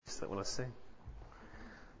when I sing.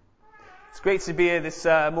 It's great to be here this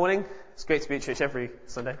morning. It's great to be at church every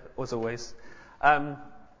Sunday, as always.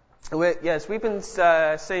 We've been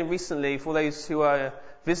saying recently, for those who are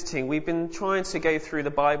visiting, we've been trying to go through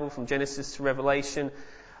the Bible from Genesis to Revelation,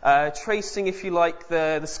 tracing, if you like,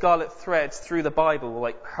 the scarlet threads through the Bible,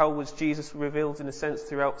 like how was Jesus revealed in a sense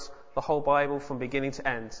throughout the whole Bible from beginning to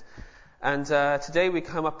end. And today we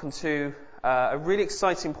come up into a really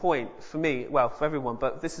exciting point for me, well, for everyone,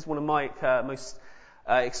 but this is one of my most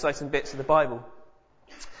exciting bits of the Bible.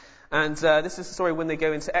 And this is the story when they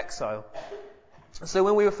go into exile. So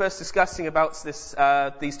when we were first discussing about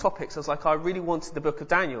these topics, I was like, I really wanted the book of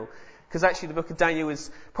Daniel, because actually the book of Daniel is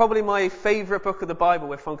probably my favourite book of the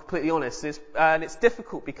Bible, if I'm completely honest. And it's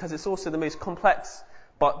difficult because it's also the most complex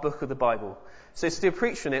book of the Bible. So to do a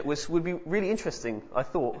preach on it would be really interesting, I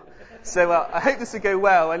thought. So I hope this will go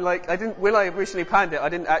well. And when I originally planned it,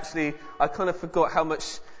 I kind of forgot how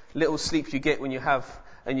much little sleep you get when you have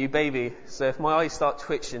a new baby. So if my eyes start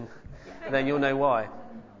twitching, then you'll know why.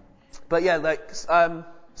 But it's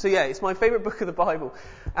my favourite book of the Bible.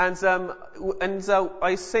 And I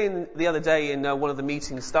was saying the other day in one of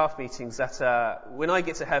the staff meetings, that when I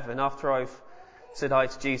get to heaven, after I've said hi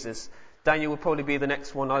to Jesus, Daniel would probably be the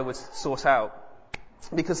next one I would sort out,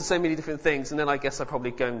 because there's so many different things. And then I guess I'd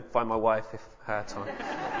probably go and find my wife if I had time.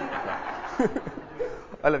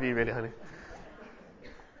 I love you, really, honey.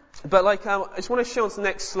 But I just want to show on to the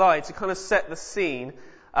next slide to kind of set the scene.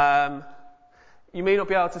 You may not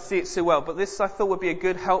be able to see it so well, but this I thought would be a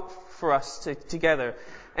good help for us together.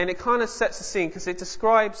 And it kind of sets the scene because it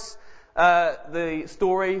describes the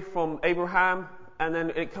story from Abraham, and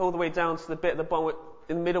then it all the way down to the bit at the bottom,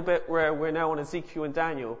 in the middle bit where we're now on Ezekiel and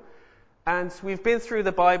Daniel. And we've been through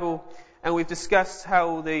the Bible and we've discussed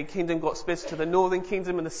how the kingdom got split to the northern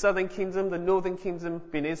kingdom and the southern kingdom, the northern kingdom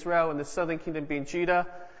being Israel and the southern kingdom being Judah.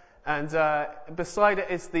 And beside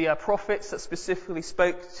it is the prophets that specifically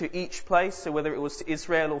spoke to each place, so whether it was to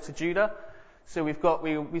Israel or to Judah. So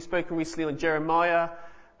we've spoken recently on Jeremiah,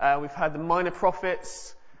 we've had the minor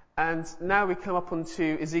prophets, and now we come up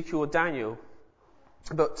onto Ezekiel or Daniel.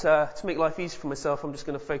 But to make life easy for myself, I'm just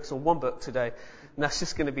going to focus on one book today, and that's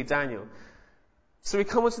just going to be Daniel. So we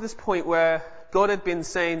come on to this point where God had been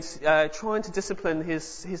saying, trying to discipline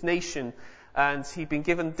his nation, and he'd been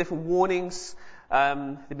given different warnings.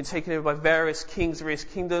 They'd been taken over by various kings, various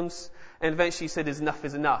kingdoms, and eventually he said, enough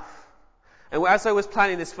is enough. And as I was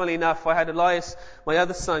planning this, funny enough, I had Elias, my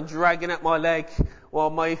other son, dragging at my leg, while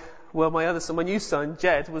my other son, my new son,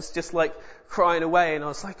 Jed, was just crying away, and I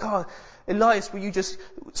was like, oh, Elias, will you just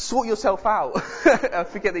sort yourself out? I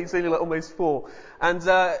forget that he's only almost 4. And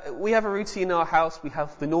we have a routine in our house. We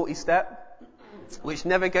have the naughty step, which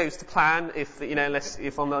never goes to plan unless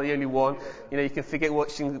I'm not the only one. You can forget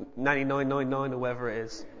watching Nanny 999 or whatever it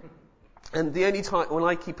is. And the only time when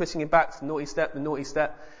I keep pushing him back to the naughty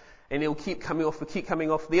step, and he'll keep coming off,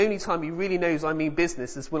 the only time he really knows I mean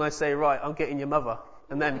business is when I say, right, I'm getting your mother.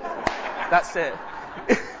 And then that's it.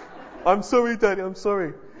 I'm sorry, Daddy, I'm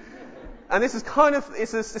sorry. And this is kind of,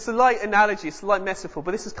 it's a light analogy, it's a light metaphor,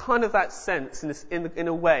 but this is kind of that sense in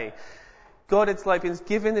a way. God has been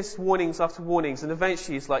giving this warnings after warnings, and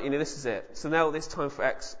eventually he's this is it. So now it's time for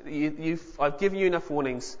I've given you enough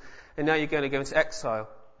warnings, and now you're going to go into exile.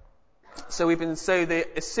 So the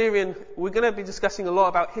Assyrian, we're going to be discussing a lot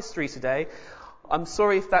about history today. I'm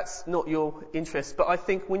sorry if that's not your interest, but I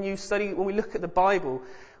think when we look at the Bible,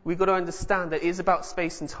 we've got to understand that it is about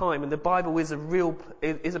space and time, and the Bible is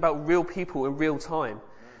about real people in real time.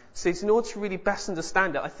 So in order to really best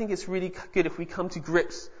understand it, I think it's really good if we come to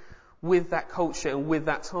grips with that culture and with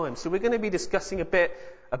that time. So we're going to be discussing a bit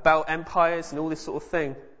about empires and all this sort of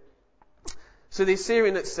thing. So the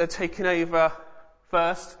Assyrian that's taken over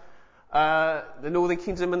first, the northern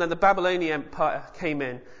kingdom, and then the Babylonian Empire came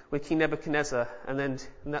in with King Nebuchadnezzar, and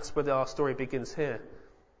that's where our story begins here.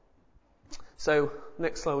 So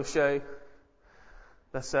next slide will show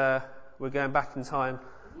we're going back in time.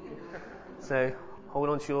 So hold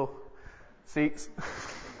on to your seats.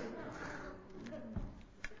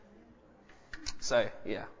 So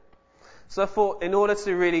I thought in order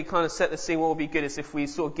to really kind of set the scene, what would be good is if we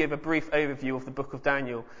sort of give a brief overview of the book of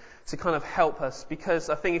Daniel to kind of help us, because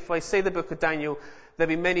I think if I say the book of Daniel, there'll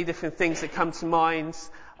be many different things that come to mind.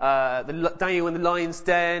 Daniel in the lion's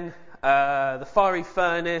den, the fiery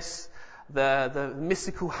furnace, the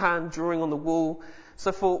mystical hand drawing on the wall.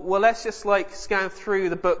 So I thought, well, let's just scan through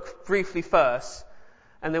the book briefly first,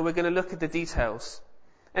 and then we're going to look at the details.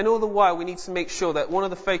 And all the while, we need to make sure that one of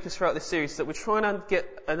the focus throughout this series is that we're trying to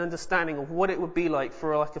get an understanding of what it would be like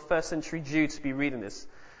for a first century Jew to be reading this.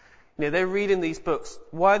 they're reading these books.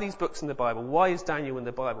 Why are these books in the Bible? Why is Daniel in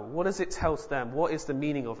the Bible? What does it tell to them? What is the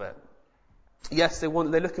meaning of it? Yes, they're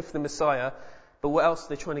looking for the Messiah, but what else are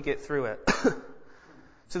they trying to get through it?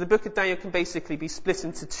 So the book of Daniel can basically be split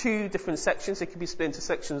into two different sections. It can be split into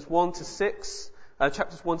sections 1 to 6,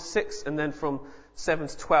 chapters 1 to 6, and then from 7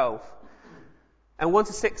 to 12. And 1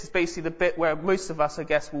 to 6 is basically the bit where most of us, I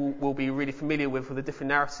guess, will be really familiar with the different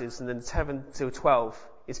narratives. And then 7 to 12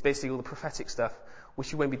 is basically all the prophetic stuff,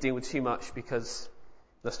 which you won't be dealing with too much because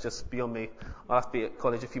that's just beyond me. I'll have to be at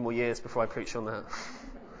college a few more years before I preach on that.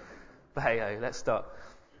 But hey, let's start.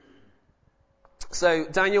 So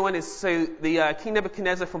Daniel 1 is, the King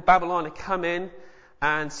Nebuchadnezzar from Babylon had come in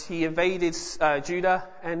and he invaded Judah,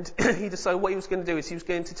 and he decided what he was going to do is he was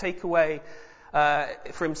going to take away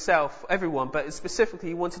for himself everyone, but specifically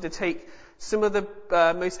he wanted to take some of the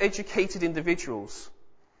most educated individuals.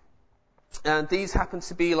 And these happened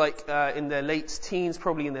to be in their late teens,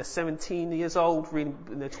 probably in their 17 years old, really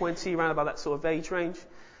in their 20, around about that sort of age range.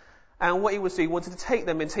 And what he was doing, he wanted to take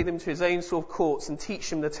them to his own sort of courts and teach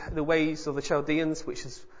them the ways of the Chaldeans, which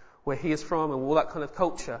is where he is from, and all that kind of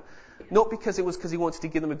culture. Not because he wanted to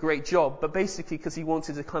give them a great job, but basically because he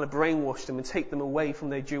wanted to kind of brainwash them and take them away from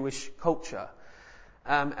their Jewish culture,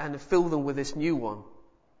 and fill them with this new one.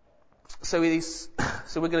 So we're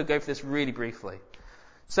going to go for this really briefly.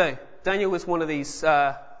 So Daniel was one of these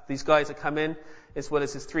guys that come in, as well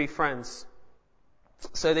as his 3 friends.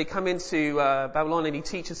 So they come into Babylon and he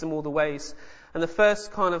teaches them all the ways. And the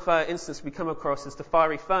first kind of instance we come across is the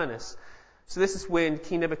fiery furnace. So this is when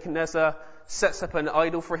King Nebuchadnezzar sets up an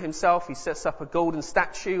idol for himself. He sets up a golden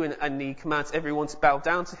statue and he commands everyone to bow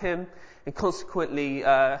down to him. And consequently,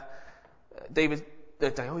 Daniel's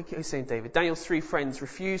 3 friends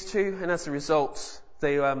refused to, and as a result,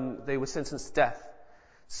 they were sentenced to death.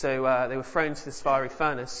 So they were thrown into this fiery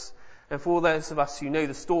furnace. And for all those of us who know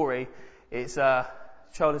the story, it's a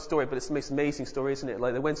childhood story, but it's the most amazing story, isn't it?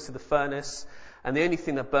 Like, they went to the furnace, and the only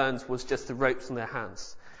thing that burned was just the ropes on their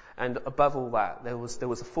hands. And above all that, there was a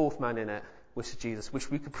 4th man in it, which is Jesus,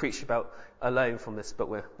 which we could preach about alone from this, but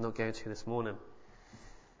we're not going to this morning.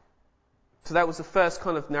 So that was the first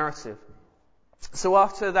kind of narrative. So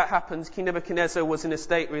after that happened, King Nebuchadnezzar was in a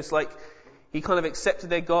state where it's like, he kind of accepted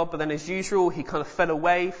their God, but then as usual, he kind of fell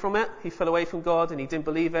away from it. He fell away from God, and he didn't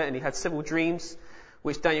believe it, and he had several dreams,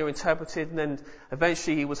 which Daniel interpreted, and then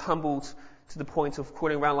eventually he was humbled to the point of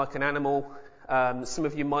crawling around like an animal. Some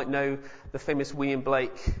of you might know the famous William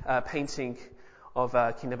Blake painting of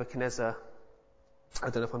King Nebuchadnezzar. I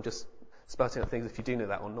don't know if I'm just spouting out things if you do know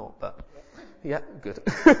that or not, but yeah, good.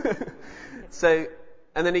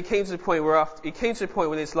 And then he came to the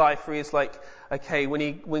point in his life where he's like, okay,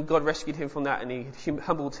 when God rescued him from that and he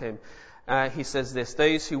humbled him, he says this: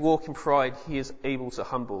 those who walk in pride, he is able to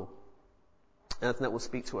humble. And I think that will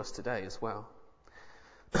speak to us today as well.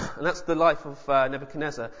 And that's the life of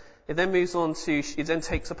Nebuchadnezzar. It then moves on it then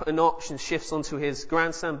takes up a notch and shifts onto his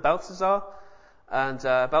grandson Balthazar. And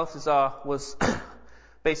Balthazar was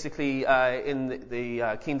basically in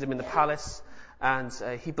the kingdom in the palace. And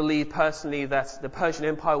he believed personally that the Persian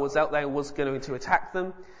Empire was out there and was going to attack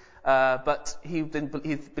them. But he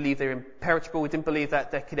believed they were impenetrable. He didn't believe that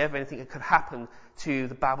there could ever anything that could happen to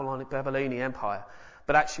the Babylonian Empire.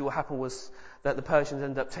 But actually what happened was that the Persians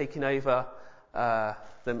ended up taking over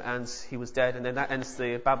them, and he was dead, and then that ends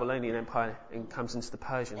the Babylonian Empire and comes into the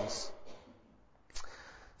Persians. So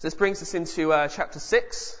this brings us into chapter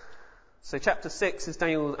 6. So chapter 6 is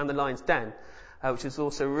Daniel and the Lion's Den, which is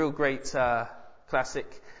also a real great classic.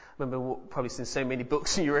 I remember probably seen so many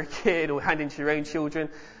books when you were a kid or handing to your own children.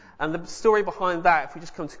 And the story behind that, if we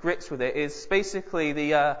just come to grips with it, is basically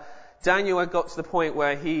Daniel had got to the point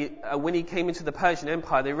where when he came into the Persian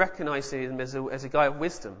Empire, they recognized him as a guy of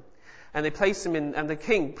wisdom. And they placed him in, and the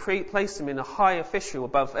king placed him in a high official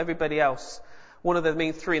above everybody else, one of the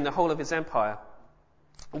main 3 in the whole of his empire.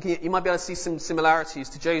 You might be able to see some similarities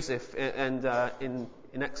to Joseph in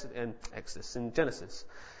Exodus, in Genesis.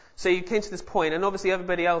 So he came to this point, and obviously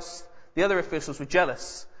everybody else, the other officials, were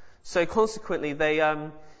jealous. So consequently, they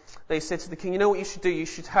said to the king, you know what you should do? You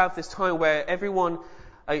should have this time where everyone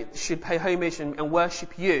should pay homage and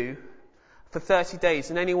worship you for 30 days,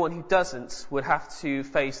 and anyone who doesn't would have to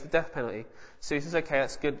face the death penalty. So he says, okay,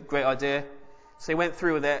 that's a great idea. So he went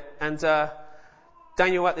through with it, and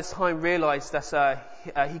Daniel at this time realized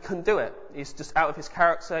that he couldn't do it. It's just out of his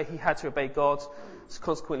character. He had to obey God. So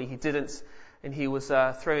consequently, he didn't, and he was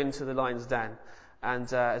thrown into the lion's den.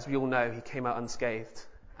 And as we all know, he came out unscathed,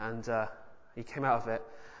 and he came out of it,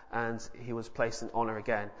 and he was placed in honor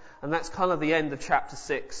again. And that's kind of the end of chapter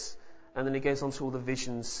 6. And then he goes on to all the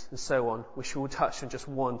visions and so on, which we'll touch on just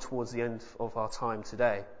one towards the end of our time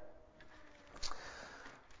today.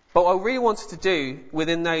 But what I really wanted to do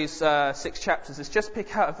within those 6 chapters is just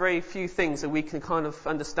pick out a very few things that we can kind of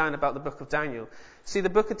understand about the book of Daniel. See, the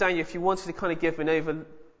book of Daniel, if you wanted to kind of give an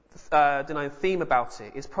theme about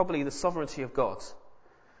it, is probably the sovereignty of God.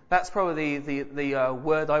 That's probably the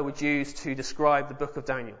word I would use to describe the book of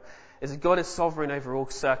Daniel. Is that God is sovereign over all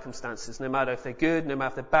circumstances, no matter if they're good, no matter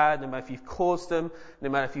if they're bad, no matter if you've caused them, no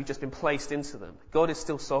matter if you've just been placed into them. God is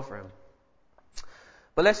still sovereign.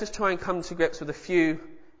 But let's just try and come to grips with a few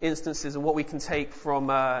instances of what we can take from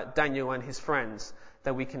Daniel and his friends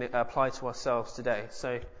that we can apply to ourselves today.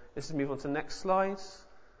 So let's just move on to the next slide.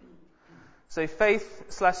 So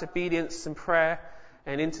faith/obedience and prayer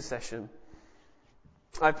and intercession.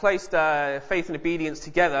 I placed faith and obedience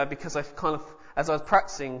together because I kind of, as I was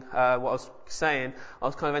practicing what I was saying, I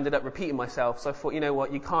was kind of ended up repeating myself. So I thought, you know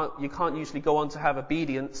what, you can't usually go on to have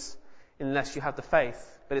obedience unless you have the faith.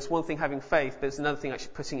 But it's one thing having faith, but it's another thing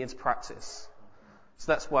actually putting it into practice.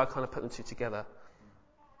 So that's why I kind of put them two together.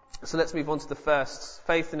 So let's move on to the first,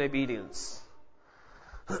 faith and obedience.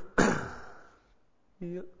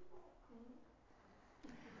 Yep.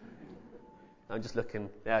 I'm just looking.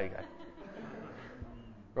 There you go.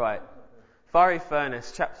 Right. Fiery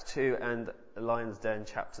Furnace, chapter 2, and Lion's Den,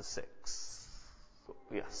 chapter 6.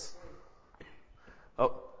 Yes.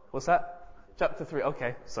 Oh, what's that? Chapter 3.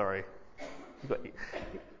 Okay, sorry. You've got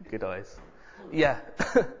good eyes. Yeah.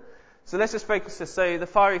 So let's just focus this. So the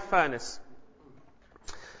fiery furnace.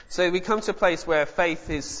 So we come to a place where faith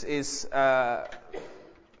is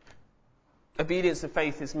obedience and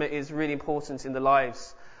faith is really important in the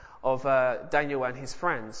lives of Daniel and his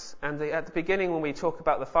friends. And at the beginning, when we talk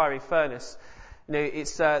about the fiery furnace, you know,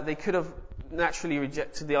 it's they could have naturally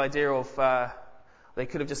rejected the idea of they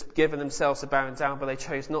could have just given themselves a bowing down, but they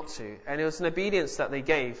chose not to. And it was an obedience that they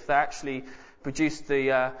gave that actually produced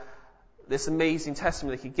this amazing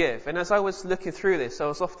testimony they could give. And as I was looking through this, I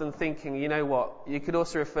was often thinking, you know what, you could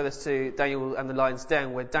also refer this to Daniel and the Lion's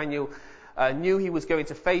Den, where Daniel knew he was going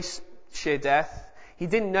to face sheer death. He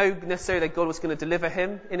didn't know necessarily that God was going to deliver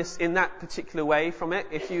him in that particular way from it.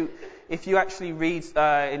 If you actually read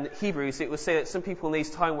in Hebrews, it will say that some people in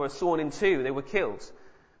these times were sawn in two, they were killed.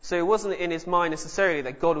 So it wasn't in his mind necessarily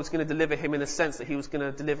that God was going to deliver him in the sense that he was going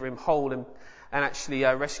to deliver him whole and actually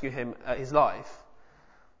rescue him his life.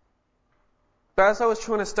 But as I was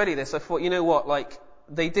trying to study this, I thought, you know what, like,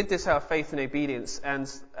 they did this out of faith and obedience, and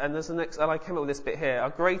there's the next, and I came up with this bit here. Our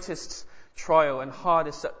greatest trial and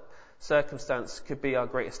hardest circumstance could be our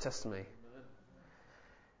greatest testimony.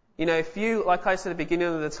 You know, if you, like I said at the beginning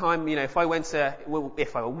of the time, you know,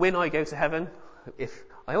 when I go to heaven,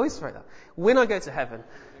 I always write that, when I go to heaven,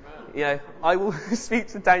 you know, I will speak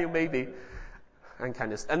to Daniel maybe, and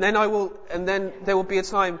Candace, and then there will be a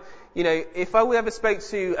time, you know, if I ever spoke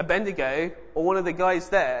to Abednego or one of the guys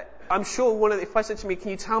there, I'm sure if I said to me,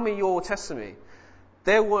 can you tell me your testimony?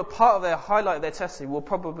 Part of their highlight of their testimony will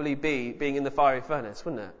probably be being in the fiery furnace,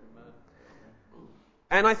 wouldn't it?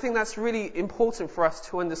 And I think that's really important for us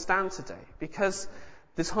to understand today, because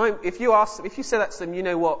the time, if you said that to them, you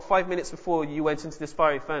know what, 5 minutes before you went into this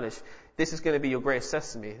fiery furnace, this is going to be your greatest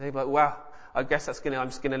testimony. They'd be like, wow, I guess I'm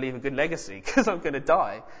just going to leave a good legacy because I'm going to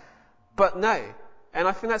die. But no. And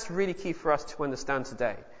I think that's really key for us to understand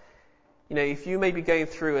today. You know, if you may be going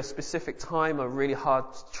through a specific time, a really hard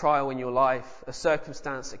trial in your life, a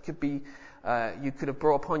circumstance that could be, you could have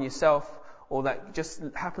brought upon yourself, or that just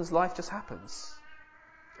happens, life just happens.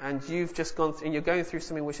 And you've just gone through, and you're going through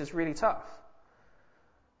something which is really tough.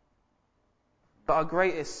 But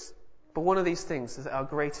one of these things is that our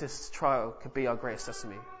greatest trial could be our greatest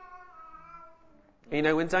testimony. You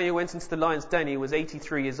know, when Daniel went into the lion's den, he was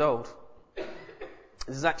 83 years old.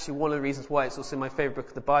 This is actually one of the reasons why it's also my favorite book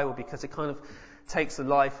of the Bible, because it kind of takes the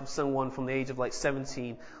life of someone from the age of like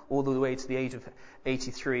 17 all the way to the age of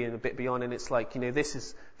 83 and a bit beyond. And it's like, you know, this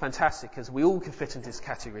is fantastic because we all can fit into this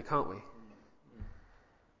category, can't we?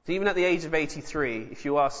 So even at the age of 83, if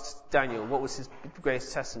you asked Daniel what was his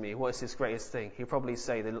greatest testimony, what is his greatest thing, he'd probably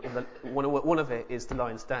say one of it is the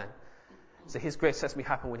lion's den. So his greatest testimony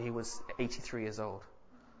happened when he was 83 years old.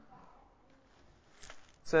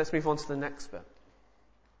 So let's move on to the next bit.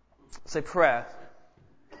 So prayer.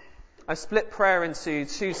 I split prayer into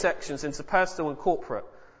two sections, into personal and corporate.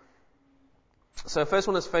 So first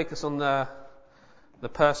one is focus on the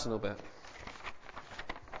personal bit.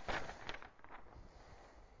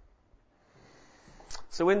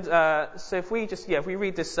 So if we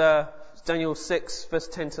read this Daniel 6 verse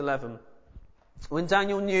 10 to 11. When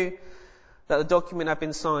Daniel knew that the document had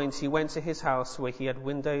been signed, he went to his house where he had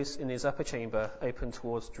windows in his upper chamber open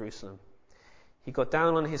towards Jerusalem. He got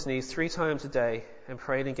down on his knees 3 times a day and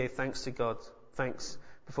prayed and gave thanks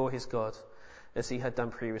before his God. as he had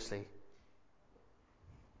done previously.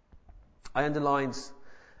 I underlined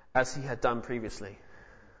as he had done previously,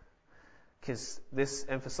 because this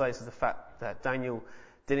emphasizes the fact that Daniel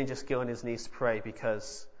didn't just get on his knees to pray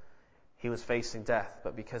because he was facing death,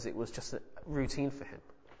 but because it was just a routine for him.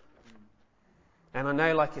 And I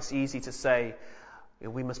know, like, it's easy to say,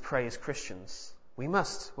 we must pray as Christians. We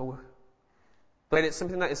must. But it's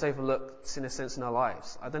something that is overlooked, in a sense, in our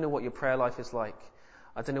lives. I don't know what your prayer life is like.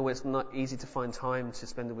 I don't know where it's not easy to find time to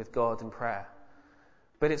spend it with God in prayer.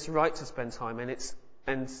 But it's right to spend time,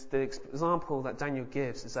 and the example that Daniel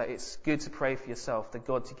gives is that it's good to pray for yourself, that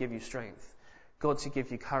God to give you strength, God to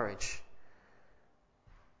give you courage,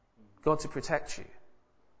 God to protect you.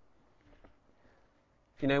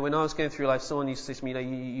 You know, when I was going through life, someone used to say to me,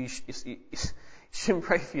 you shouldn't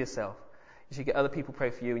pray for yourself. You should get other people to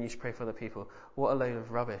pray for you, and you should pray for other people. What a load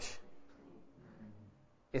of rubbish.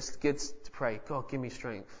 It's good to pray, God, give me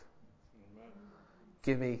strength.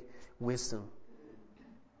 Give me wisdom.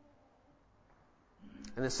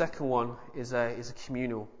 And the second one is a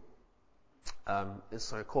communal,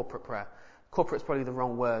 corporate prayer. Corporate is probably the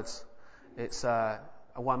wrong words. It's what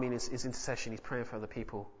I mean is intercession. He's praying for other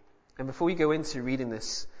people. And before we go into reading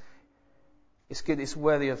this, it's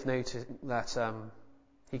worthy of noting that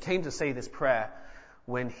he came to say this prayer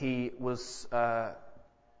when he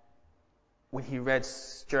read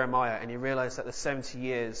Jeremiah, and he realized that the 70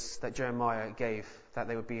 years that Jeremiah gave, that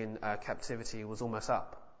they would be in captivity, was almost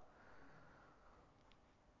up.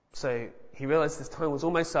 So he realized his time was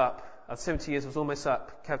almost up, 70 years was almost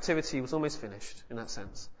up, captivity was almost finished in that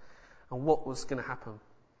sense. And what was going to happen?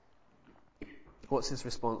 What's his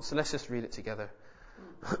response? So let's just read it together.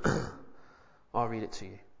 I'll read it to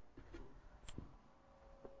you.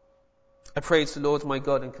 I prayed to the Lord my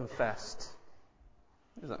God and confessed.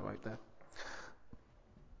 Is that right there?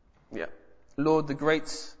 Yeah. Lord, the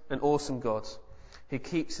great and awesome God, who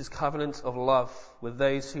keeps his covenant of love with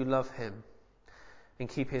those who love him and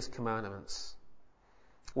keep his commandments.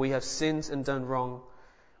 We have sinned and done wrong.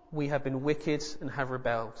 We have been wicked and have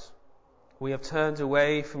rebelled. We have turned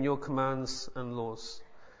away from your commands and laws.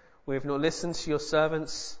 We have not listened to your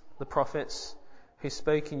servants, the prophets, who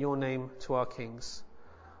spoke in your name to our kings,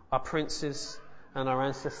 our princes and our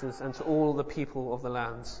ancestors, and to all the people of the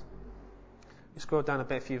land. We scroll down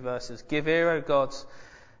a few verses. Give ear, O God,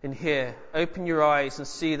 and hear. Open your eyes and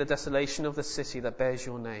see the desolation of the city that bears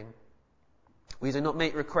your name. We do not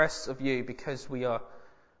make requests of you because we are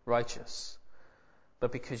righteous,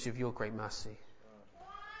 but because of your great mercy.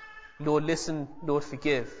 Lord, listen. Lord,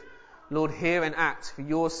 forgive. Lord, hear and act for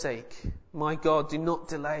your sake. My God, do not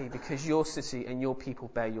delay, because your city and your people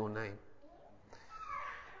bear your name.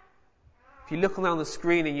 If you look around the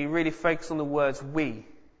screen and you really focus on the words we,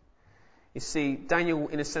 you see, Daniel,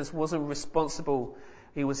 in a sense, wasn't responsible.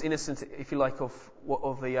 He was innocent, if you like,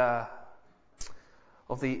 of the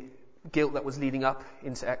guilt that was leading up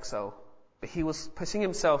into exile. But he was putting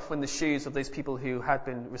himself in the shoes of those people who had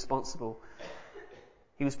been responsible.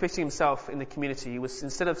 He was putting himself in the community. He was,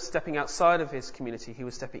 instead of stepping outside of his community, he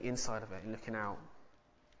was stepping inside of it and looking out.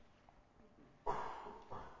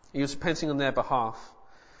 He was repenting on their behalf.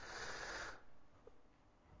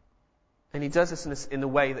 And he does this in the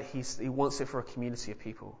way that he wants it for a community of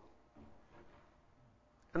people.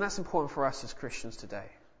 And that's important for us as Christians today.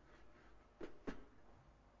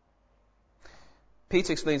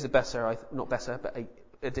 Peter explains it better, not better, but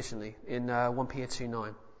additionally, in 1 Peter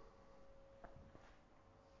 2:9.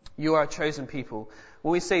 You are a chosen people.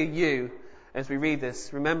 When we say you, as we read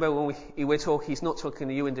this, remember when we're talking, he's not talking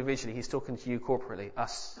to you individually, he's talking to you corporately,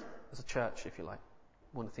 us as a church, if you like.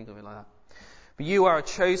 Want to think of it like that. But you are a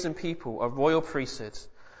chosen people, a royal priesthood,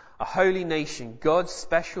 a holy nation, God's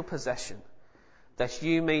special possession, that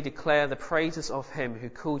you may declare the praises of him who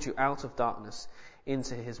called you out of darkness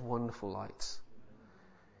into his wonderful light.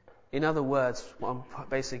 In other words, what I'm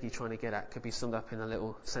basically trying to get at could be summed up in a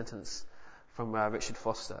little sentence from Richard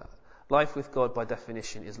Foster. Life with God, by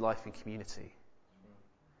definition, is life in community.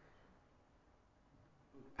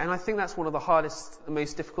 And I think that's one of the hardest, the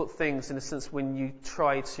most difficult things, in a sense, when you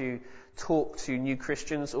try to talk to new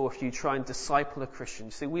Christians, or if you try and disciple a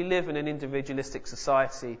Christian. See, we live in an individualistic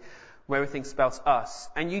society where everything's about us.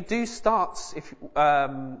 And you do start, if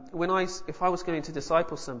I was going to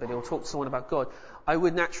disciple somebody or talk to someone about God, I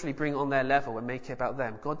would naturally bring it on their level and make it about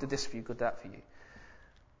them. God did this for you, God did that for you.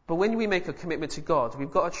 But when we make a commitment to God,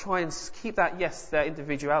 we've got to try and keep that, yes, their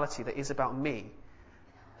individuality that is about me.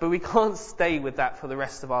 But we can't stay with that for the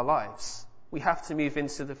rest of our lives. We have to move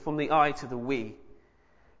from the I to the we.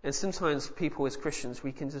 And sometimes people as Christians,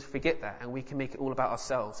 we can just forget that, and we can make it all about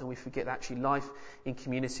ourselves, and we forget that actually life in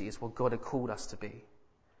community is what God had called us to be.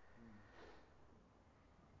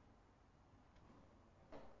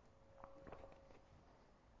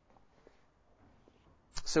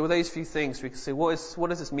 So with those few things, we can say, what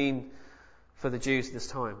does this mean for the Jews at this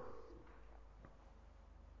time?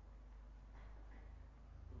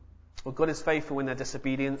 Well, God is faithful in their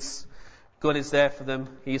disobedience. God is there for them.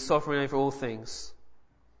 He is sovereign over all things.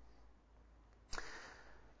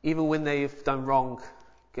 Even when they've done wrong,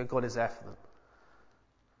 God is there for them.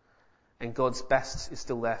 And God's best is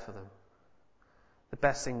still there for them. The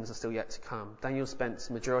best things are still yet to come. Daniel spent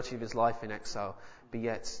the majority of his life in exile, but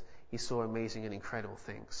yet he saw amazing and incredible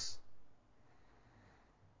things.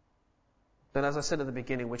 But as I said at the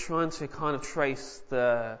beginning, we're trying to kind of trace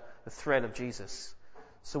the thread of Jesus.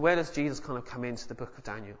 So where does Jesus kind of come into the book of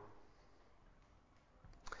Daniel?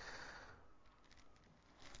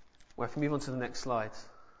 Well, if we move on to the next slide.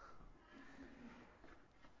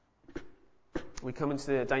 We come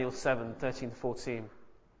into Daniel 7, 13 to 14.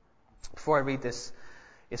 Before I read this,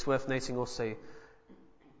 it's worth noting also,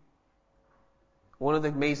 one of the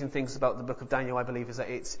amazing things about the book of Daniel, I believe, is that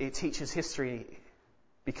it teaches history.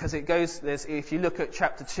 Because if you look at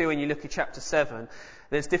chapter 2 and you look at chapter 7,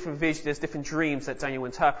 there's different visions, there's different dreams that Daniel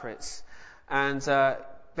interprets. And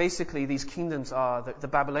basically these kingdoms are the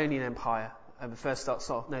Babylonian Empire, the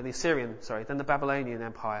Assyrian, then the Babylonian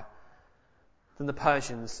Empire, then the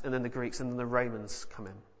Persians, and then the Greeks, and then the Romans come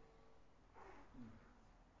in.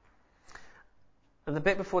 And the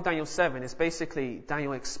bit before Daniel 7 is basically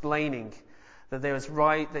Daniel explaining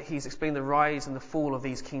that he's explaining the rise and the fall of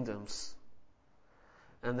these kingdoms.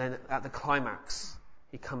 And then at the climax,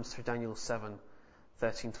 he comes through Daniel 7,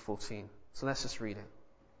 13 to 14. So let's just read it.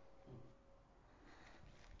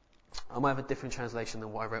 I might have a different translation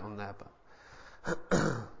than what I wrote on there,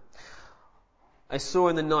 but I saw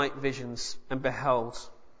in the night visions, and beheld,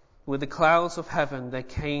 with the clouds of heaven there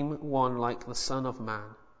came one like the Son of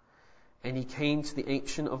Man. And he came to the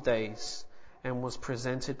Ancient of Days, and was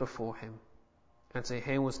presented before him. And to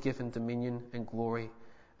him was given dominion and glory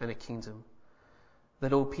and a kingdom,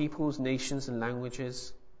 that all peoples, nations, and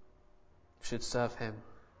languages should serve him.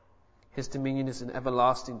 His dominion is an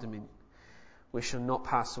everlasting dominion, which shall not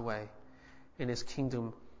pass away, and his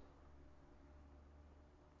kingdom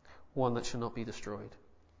one that shall not be destroyed.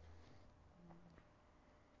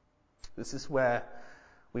 This is where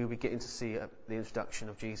we will be getting to see the introduction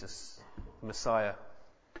of Jesus, the Messiah.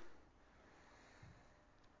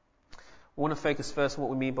 I want to focus first on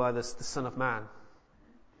what we mean by the Son of Man.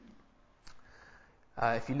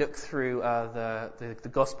 If you look through the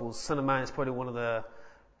Gospels, Son of Man is probably one of the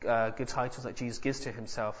good titles that Jesus gives to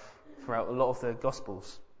himself throughout a lot of the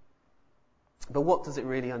Gospels. But what do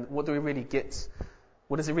we really get?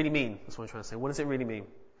 What does it really mean? That's what I'm trying to say. What does it really mean?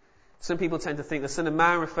 Some people tend to think the Son of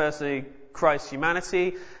Man refers to Christ's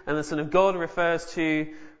humanity, and the Son of God refers to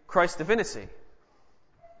Christ's divinity.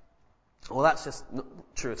 Well, that's just not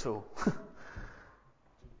true at all.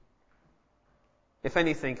 If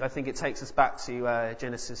anything, I think it takes us back to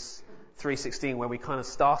Genesis 3:16, where we kind of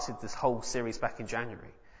started this whole series back in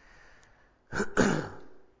January.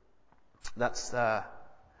 That's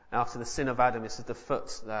after the sin of Adam, it's the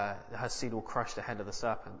foot, her seed will crush the head of the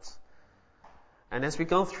serpent. And as we've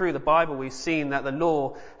gone through the Bible, we've seen that the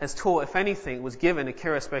law has taught, if anything, was given, and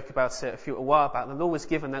Kira spoke about it a while back, the law was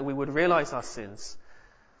given that we would realize our sins.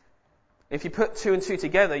 If you put 2 and 2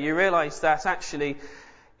 together, you realize that actually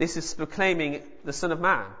this is proclaiming the Son of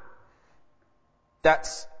Man. That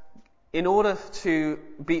in order to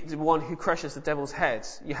be the one who crushes the devil's head,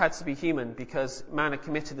 you had to be human, because man had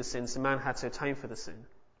committed the sin, so man had to atone for the sin.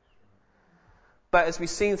 But as we've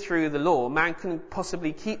seen through the law, man couldn't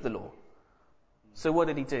possibly keep the law. So what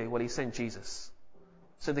did he do? Well, he sent Jesus.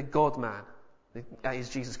 So the God-man, that is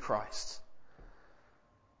Jesus Christ.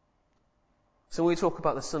 So when we talk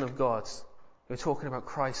about the Son of God, we're talking about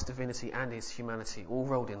Christ's divinity and his humanity, all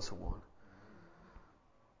rolled into one.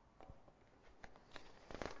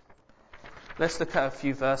 Let's look at a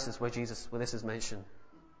few verses where this is mentioned.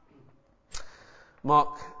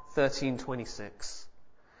 Mark 13:26.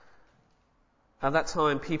 At that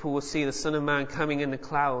time, people will see the Son of Man coming in the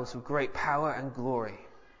clouds with great power and glory.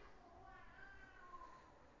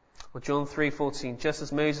 Or John 3:14, just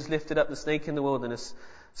as Moses lifted up the snake in the wilderness,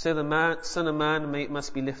 so the Son of Man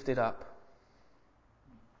must be lifted up.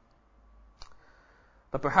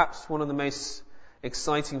 But perhaps one of the most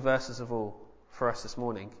exciting verses of all for us this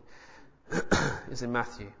morning is in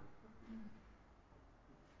Matthew.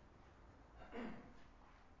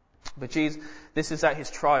 But this is at his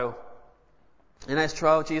trial. In his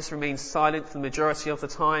trial, Jesus remained silent for the majority of the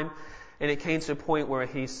time, and it came to a point where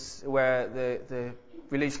the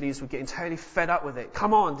religious leaders were getting totally fed up with it.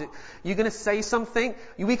 Come on, you're going to say something?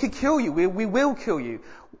 We could kill you. We will kill you.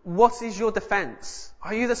 What is your defense?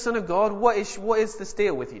 Are you the Son of God? What is this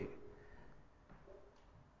deal with you?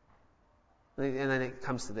 And then it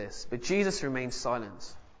comes to this. But Jesus remained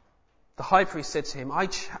silent. The high priest said to him,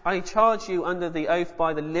 I charge you under the oath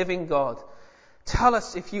by the living God. Tell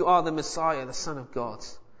us if you are the Messiah, the Son of God.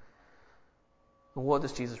 And what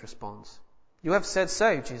does Jesus respond? You have said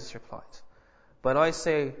so, Jesus replied. But I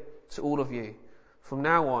say to all of you, from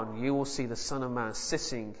now on you will see the Son of Man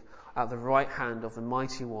sitting at the right hand of the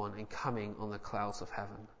Mighty One and coming on the clouds of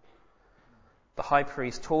heaven. The high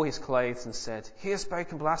priest tore his clothes and said, He has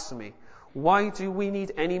spoken blasphemy. Why do we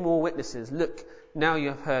need any more witnesses? Look, now you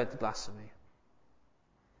have heard the blasphemy.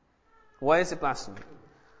 Why is it blasphemy?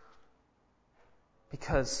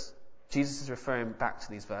 Because Jesus is referring back to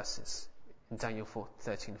these verses in Daniel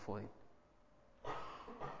 13:14.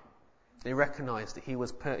 They recognized that he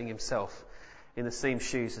was putting himself in the same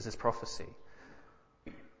shoes as his prophecy.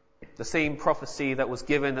 The same prophecy that was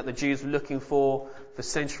given that the Jews were looking for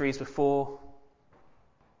centuries before.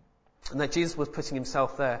 And that Jesus was putting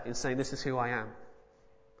himself there and saying, this is who I am.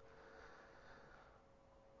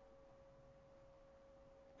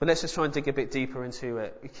 But let's just try and dig a bit deeper into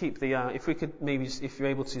it. We keep the, if we could maybe, if you're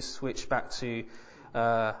able to switch back to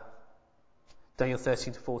Daniel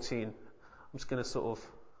 13-14. I'm just going to sort of,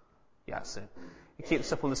 yeah, that's it. You keep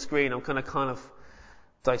this up on the screen. I'm going to kind of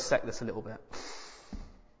dissect this a little bit.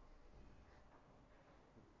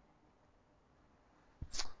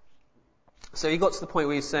 So he got to the point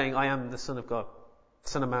where he's saying, I am the Son of God.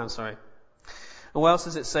 Son of Man, sorry. And what else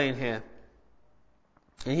is it saying here?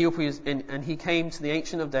 And he came to the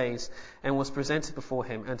Ancient of Days and was presented before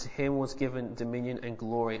him, and to him was given dominion and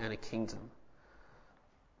glory and a kingdom.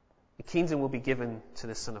 The kingdom will be given to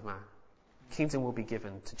the Son of Man. The kingdom will be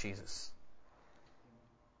given to Jesus.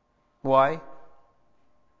 Why?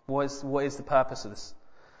 What is the purpose of this?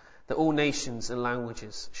 That all nations and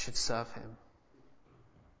languages should serve him.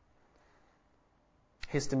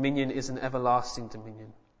 His dominion is an everlasting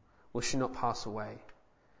dominion, which should not pass away.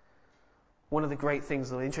 One of the great things,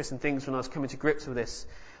 the interesting things when I was coming to grips with this,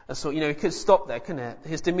 I thought, it could stop there, couldn't it?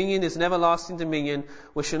 His dominion is an everlasting dominion,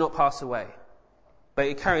 which should not pass away. But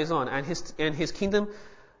it carries on, and his kingdom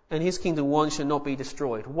one should not be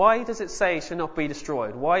destroyed. Why does it say should not be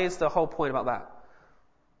destroyed? Why is the whole point about that?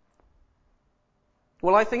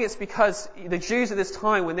 Well, I think it's because the Jews at this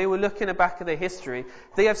time, when they were looking back at their history,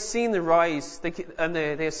 they have seen the rise, they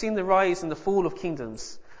have seen the rise and the fall of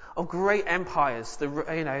kingdoms, of great empires.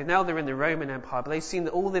 Now they're in the Roman Empire, but they've seen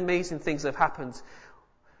all the amazing things that have happened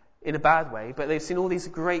in a bad way, but they've seen all these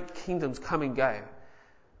great kingdoms come and go.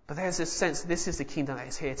 But there's this sense, this is the kingdom that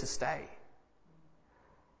is here to stay.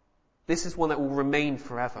 This is one that will remain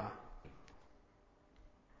forever.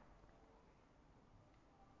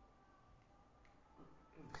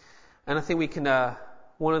 And I think we can,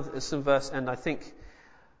 some verse, and I think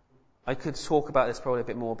I could talk about this probably a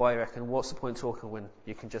bit more, but I reckon, what's the point of talking when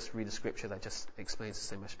you can just read a scripture that just explains it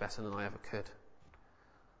so much better than I ever could?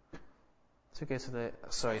 So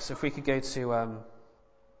if we could go to,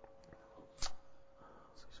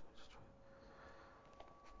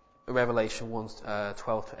 Revelation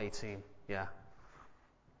 1:12-18, yeah.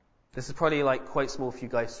 This is probably quite small for you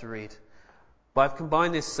guys to read. But I've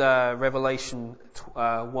combined this Revelation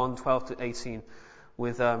 1:12-18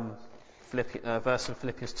 with verse from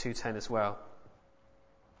Philippians 2:10 as well.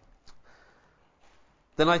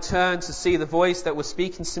 Then I turned to see the voice that was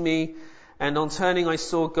speaking to me, and on turning I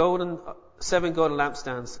saw 7 golden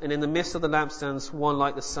lampstands, and in the midst of the lampstands one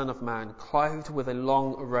like the Son of Man, clothed with a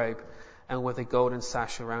long robe and with a golden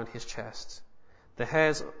sash around his chest. The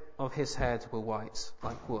hairs of his head were white,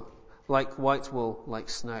 like white wool, like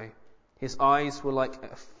snow. His eyes were like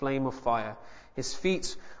a flame of fire. His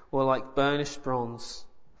feet were like burnished bronze,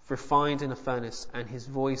 refined in a furnace, and his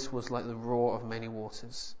voice was like the roar of many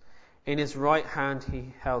waters. In his right hand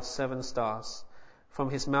he held 7 stars.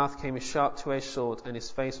 From his mouth came a sharp two-edged sword, and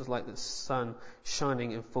his face was like the sun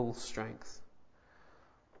shining in full strength.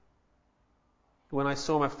 When I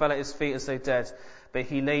saw him, I fell at his feet as though dead, but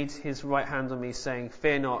he laid his right hand on me, saying,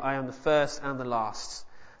 Fear not, I am the first and the last,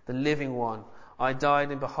 the living one. I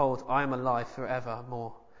died, and behold, I am alive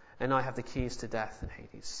forevermore, and I have the keys to death and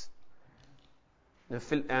Hades. And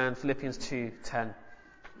Philippians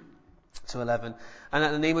 2:10-11. And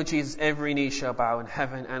at the name of Jesus, every knee shall bow in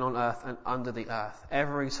heaven and on earth and under the earth.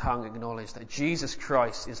 Every tongue acknowledge that Jesus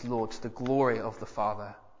Christ is Lord, to the glory of the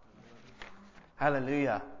Father.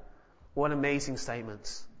 Hallelujah. What amazing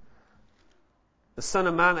statements. The Son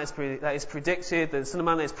of Man that is predicted, the Son of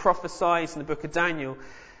Man that is prophesied in the book of Daniel,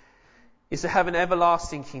 is to have an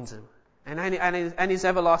everlasting kingdom. And in his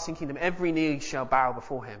everlasting kingdom, every knee shall bow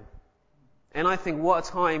before him. And I think what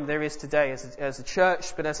a time there is today as a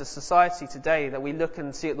church, but as a society today, that we look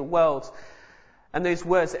and see at the world, And those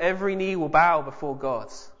words, every knee will bow before God.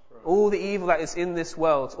 All the evil that is in this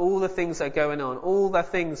world, all the things that are going on, all the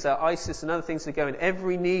things that ISIS and other things are going,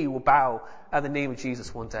 every knee will bow at the name of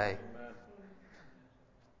Jesus one day. Amen.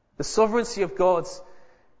 The sovereignty of God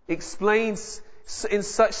explains in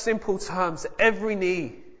such simple terms that every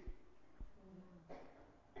knee.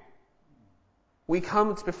 We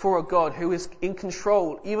come before a God who is in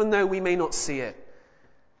control, even though we may not see it.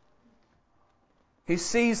 Who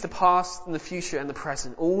sees the past and the future and the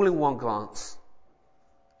present all in one glance.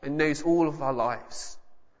 And knows all of our lives.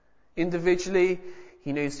 Individually,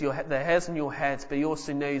 He knows the hairs on your head, but He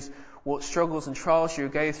also knows what struggles and trials you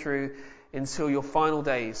go through until your final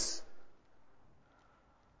days.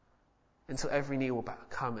 Until every knee will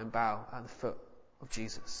come and bow at the foot of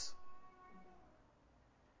Jesus.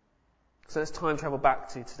 So let's time travel back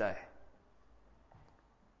to today.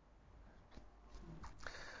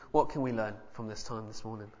 What can we learn from this time this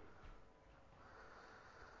morning?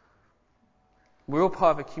 We're all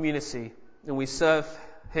part of a community and we serve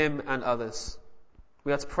Him and others.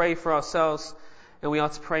 We are to pray for ourselves and we are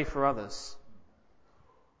to pray for others.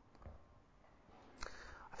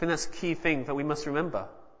 I think that's a key thing that we must remember.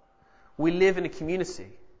 We live in a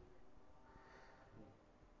community.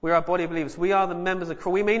 We are a body of believers. We are the members of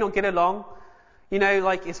Christ. We may not get along. You know,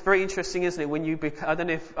 like, it's very interesting, isn't it? When you, I don't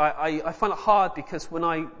know if, I find it hard because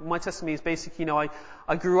my testimony is basically,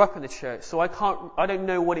 I grew up in the church, so I don't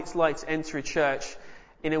know what it's like to enter a church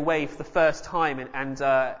in a way for the first time and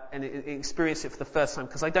experience it for the first time,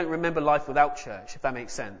 because I don't remember life without church, if that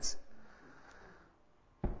makes sense.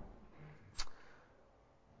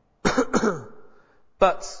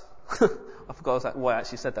 But, I forgot what I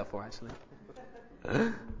actually said that for, actually.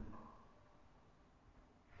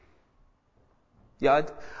 Yeah,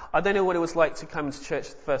 I don't know what it was like to come to church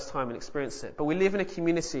for the first time and experience it. But we live in a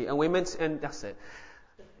community and we're meant to, and that's it.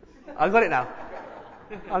 I got it now.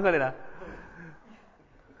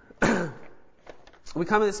 We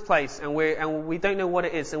come to this place and we don't know what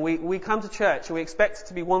it is. And we come to church and we expect it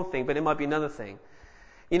to be one thing, but it might be another thing.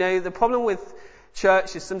 You know, the problem with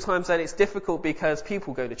church is sometimes that it's difficult because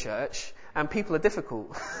people go to church and people are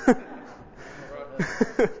difficult.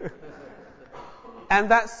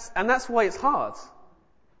 And that's why it's hard.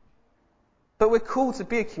 But we're called to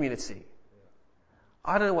be a community.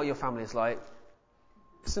 I don't know what your family is like.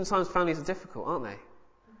 Sometimes families are difficult, aren't they?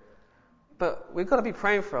 But we've got to be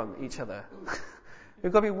praying for each other.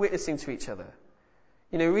 We've got to be witnessing to each other.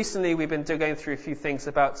 You know, recently we've been going through a few things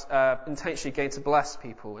about intentionally going to bless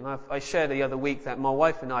people. And I shared the other week that my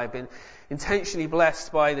wife and I have been intentionally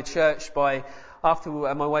blessed by the church after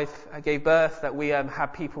my wife gave birth, that we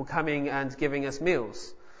had people coming and giving us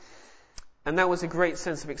meals. And that was a great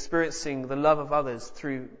sense of experiencing the love of others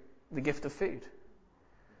through the gift of food.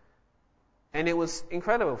 And it was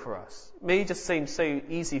incredible for us. It may just seem so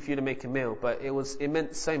easy for you to make a meal, but it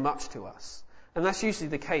meant so much to us. And that's usually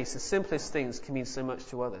the case. The simplest things can mean so much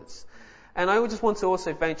to others. And I would just want to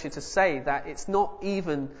also venture to say that it's not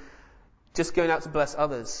even just going out to bless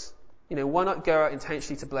others. You know, why not go out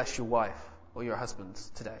intentionally to bless your wife or your husband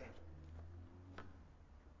today?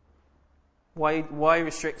 Why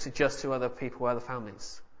restrict it just to other people, other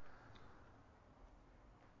families?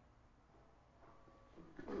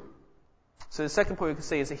 So the second point we can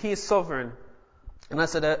see is that He is sovereign. And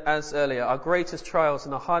as I said as earlier, our greatest trials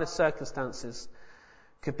and our hardest circumstances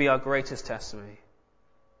could be our greatest testimony.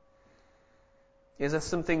 Is there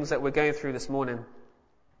some things that we're going through this morning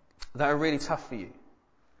that are really tough for you?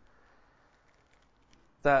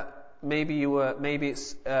 That maybe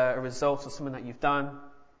it's a result of something that you've done,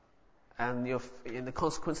 and the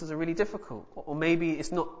consequences are really difficult. Or maybe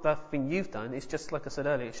it's not the thing you've done, it's just, like I said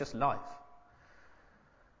earlier, it's just life.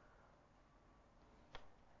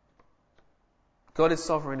 God is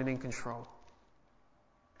sovereign and in control.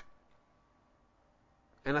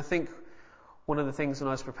 And I think one of the things when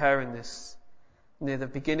I was preparing this, near the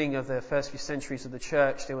beginning of the first few centuries of the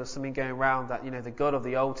church, there was something going around that, the God of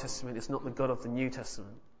the Old Testament is not the God of the New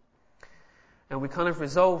Testament. And we kind of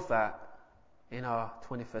resolved that in our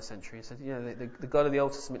 21st century. So, the God of the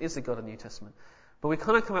Old Testament is the God of the New Testament. But we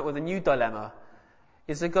kind of come up with a new dilemma.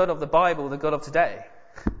 Is the God of the Bible the God of today?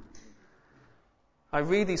 I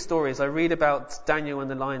read these stories. I read about Daniel in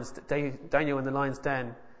the lion's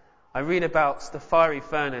den. I read about the fiery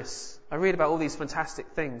furnace. I read about all these fantastic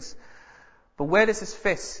things. But where does this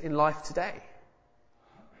fit in life today?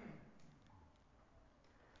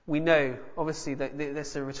 We know, obviously, that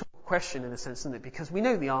there's a rhetorical question in a sense, isn't it? Because we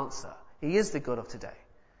know the answer. He is the God of today.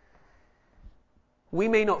 We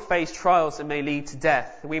may not face trials that may lead to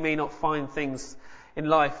death. We may not find things in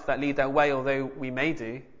life that lead that way, although we may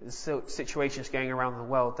do. There's still situations going around the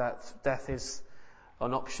world that death is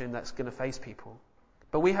an option that's going to face people.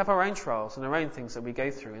 But we have our own trials and our own things that we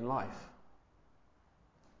go through in life.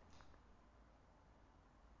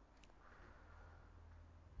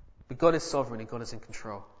 But God is sovereign and God is in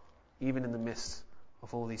control, even in the midst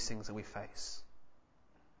of all these things that we face.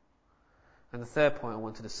 And the third point I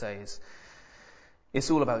wanted to say is, it's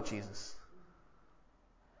all about Jesus.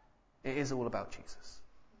 It is all about Jesus.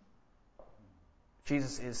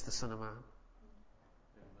 Jesus is the Son of Man.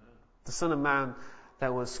 The Son of Man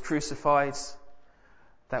that was crucified,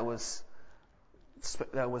 that was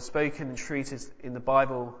spoken and treated in the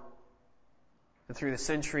Bible and through the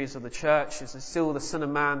centuries of the church, is still the Son of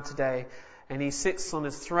Man today, and he sits on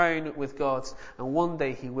his throne with God, and one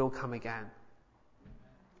day he will come again.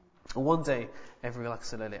 And one day, like I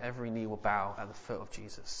said earlier, every knee will bow at the foot of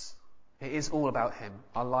Jesus. It is all about him.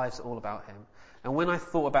 Our lives are all about him. And when I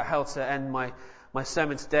thought about how to end my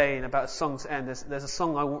sermon today and about a song to end, there's a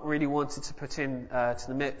song I really wanted to put in to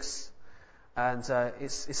the mix. And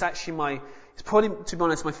it's actually it's probably, to be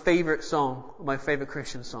honest, my favourite song, my favourite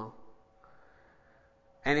Christian song.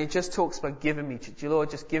 And it just talks about giving me,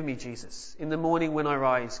 Lord, just give me Jesus. In the morning when I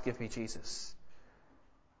rise, give me Jesus.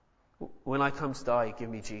 When I come to die, give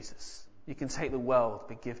me Jesus. You can take the world,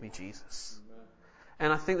 but give me Jesus. Amen.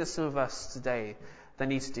 And I think there's some of us today that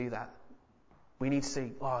need to do that. We need to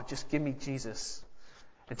say, oh, just give me Jesus.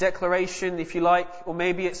 A declaration, if you like, or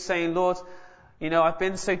maybe it's saying, Lord, I've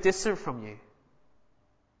been so distant from you.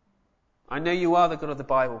 I know you are the God of the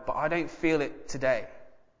Bible, but I don't feel it today.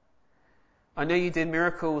 I know you did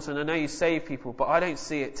miracles and I know you saved people, but I don't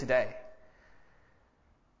see it today.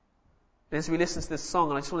 And as we listen to this song,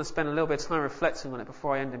 and I just want to spend a little bit of time reflecting on it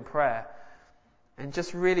before I end in prayer, and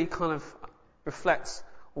just really kind of reflect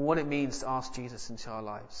on what it means to ask Jesus into our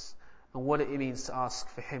lives, and what it means to ask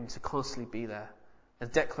for him to constantly be there. A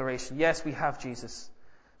declaration, yes, we have Jesus.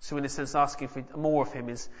 So in a sense, asking for more of him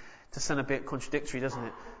is to sound a bit contradictory, doesn't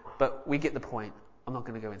it? But we get the point. I'm not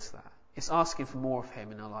going to go into that. It's asking for more of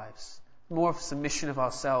him in our lives. More of a submission of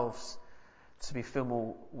ourselves to be filled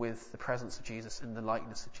more with the presence of Jesus and the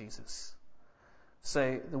likeness of Jesus.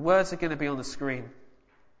 So the words are going to be on the screen,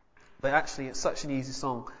 but actually it's such an easy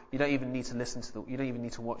song. You don't even need to you don't even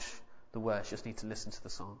need to watch the words. You just need to listen to the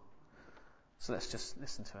song. So let's just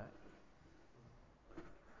listen to it.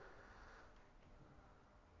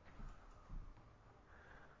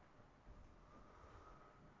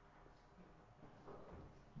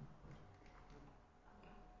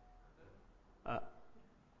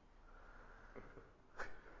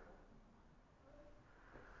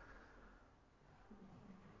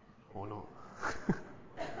 Or not.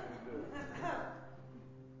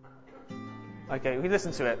 Okay, we can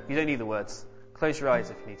listen to it. You don't need the words. Close your eyes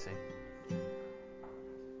if you need to.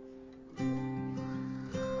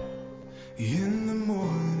 In the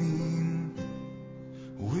morning,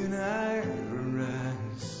 when I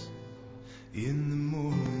rise, in the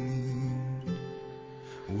morning,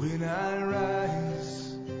 when I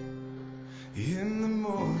rise, in the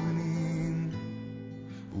morning,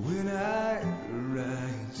 when I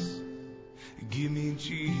rise, give me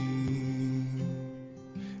Jesus,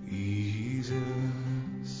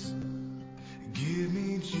 give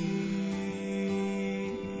me Jesus,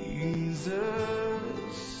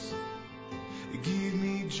 give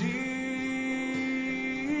me Jesus.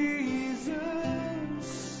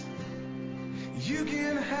 You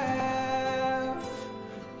can have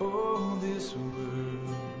all this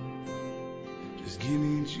world, just give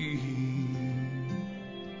me Jesus.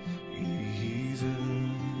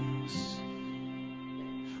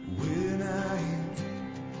 When I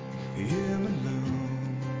am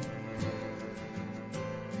alone,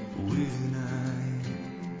 when I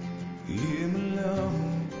am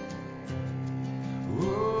alone,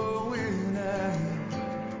 oh, when I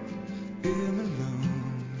am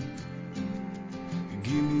alone,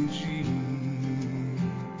 give me Jesus,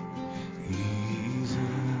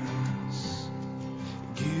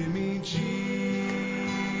 give me Jesus,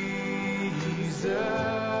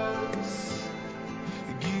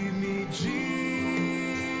 give me Jesus.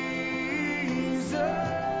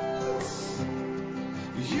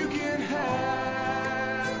 You can have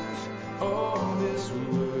all this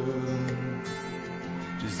world,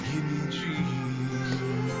 just give me Jesus.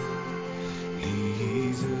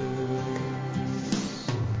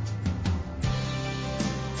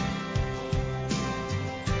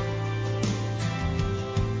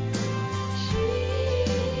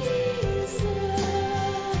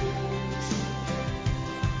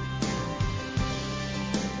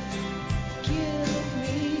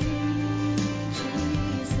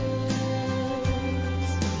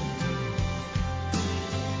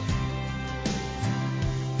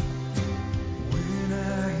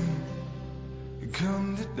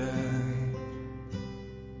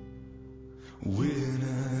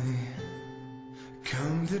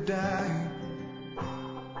 die.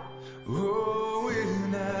 Oh,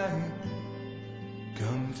 when I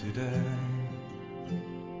come to die,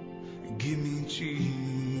 give me Jesus.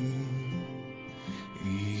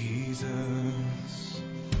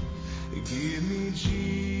 Give me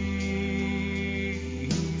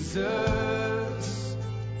Jesus.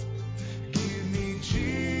 Give me Jesus.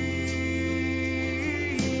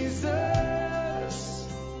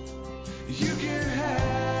 You can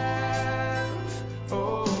have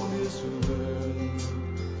all this world.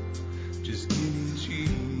 Just give me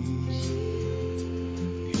Jesus.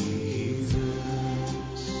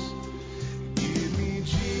 Give me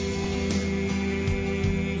Jesus.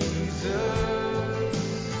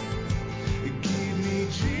 Give me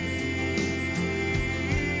Jesus.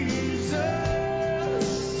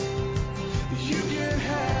 You can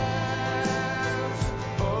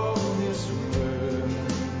have all this world.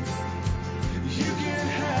 You can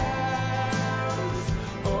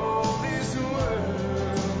have all this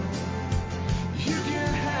world. You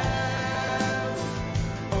can have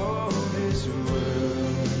all this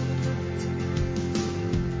world.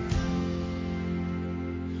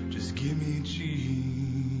 Just give me Jesus.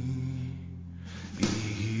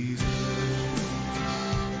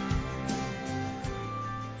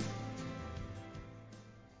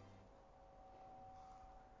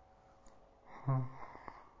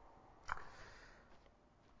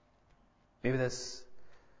 Maybe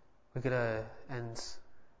we're going to end.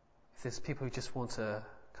 If there's people who just want to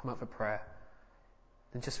come up for prayer,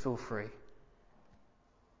 then just feel free.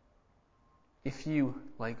 If you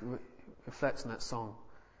reflect on that song,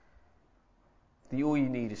 all you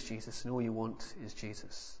need is Jesus and all you want is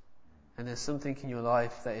Jesus. And there's something in your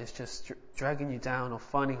life that is just dragging you down or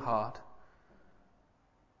finding hard,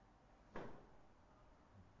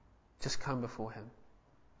 just come before Him.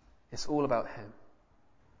 It's all about Him.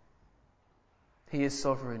 He is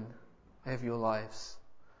sovereign over your lives.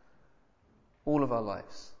 All of our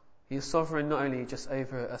lives. He is sovereign not only just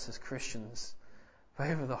over us as Christians, but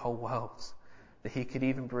over the whole world. That He could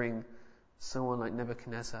even bring someone like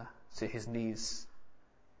Nebuchadnezzar to his knees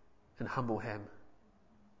and humble him.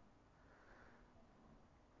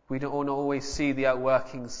 We don't always see the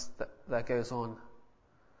outworkings that goes on,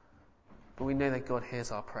 but we know that God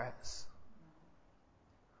hears our prayers.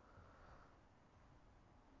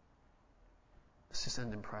 Let's just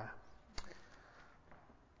end in prayer.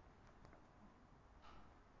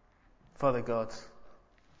 Father God,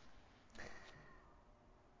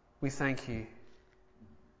 we thank You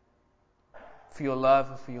for Your love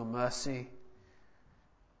and for Your mercy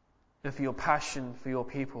and for Your passion for Your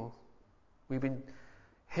people. We've been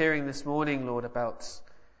hearing this morning, Lord, about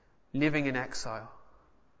living in exile.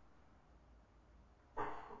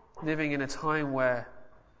 Living in a time where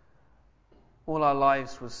all their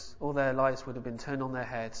lives would have been turned on their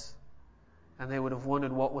heads, and they would have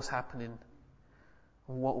wondered what was happening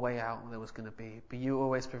and what way out there was going to be. But You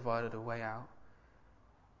always provided a way out.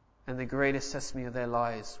 And the greatest testimony of their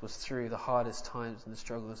lives was through the hardest times and the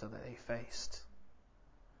struggles that they faced.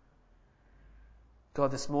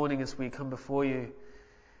 God, this morning as we come before You,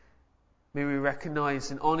 may we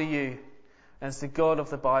recognize and honor You as the God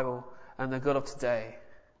of the Bible and the God of today.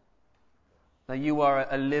 That You are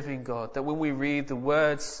a living God. That when we read the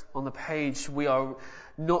words on the page, we are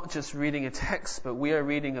not just reading a text, but we are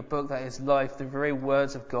reading a book that is life, the very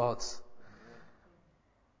words of God.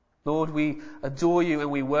 Lord, we adore You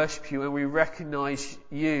and we worship You and we recognize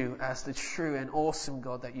You as the true and awesome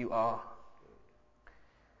God that You are.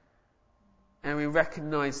 And we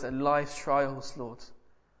recognize that life's trials, Lord,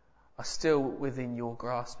 are still within Your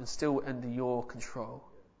grasp and still under Your control.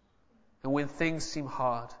 And when things seem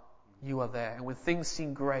hard, You are there. And when things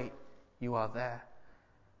seem great, You are there.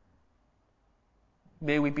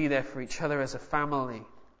 May we be there for each other as a family,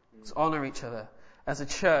 to honor each other, as a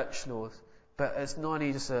church, Lord, but as not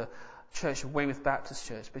only just a church of Weymouth Baptist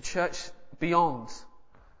Church, but church beyond,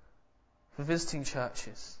 for visiting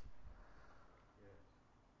churches.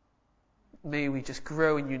 May we just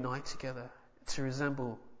grow and unite together to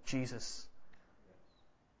resemble Jesus.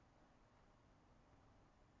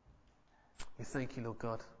 We thank You, Lord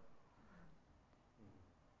God,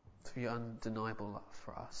 for Your undeniable love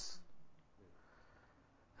for us.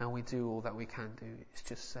 And we do all that we can do is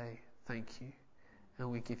just say thank You,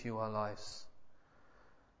 and we give You our lives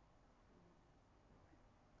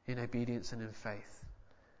in obedience and in faith.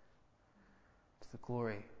 To the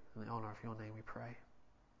glory and the honour of Your name we pray.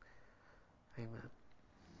 Amen.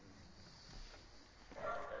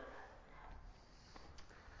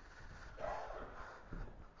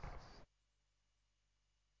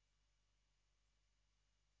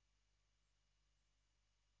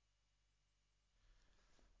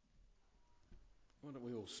 Why don't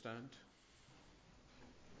we all stand?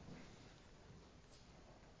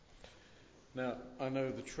 Now, I know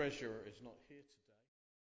the treasurer is not here today.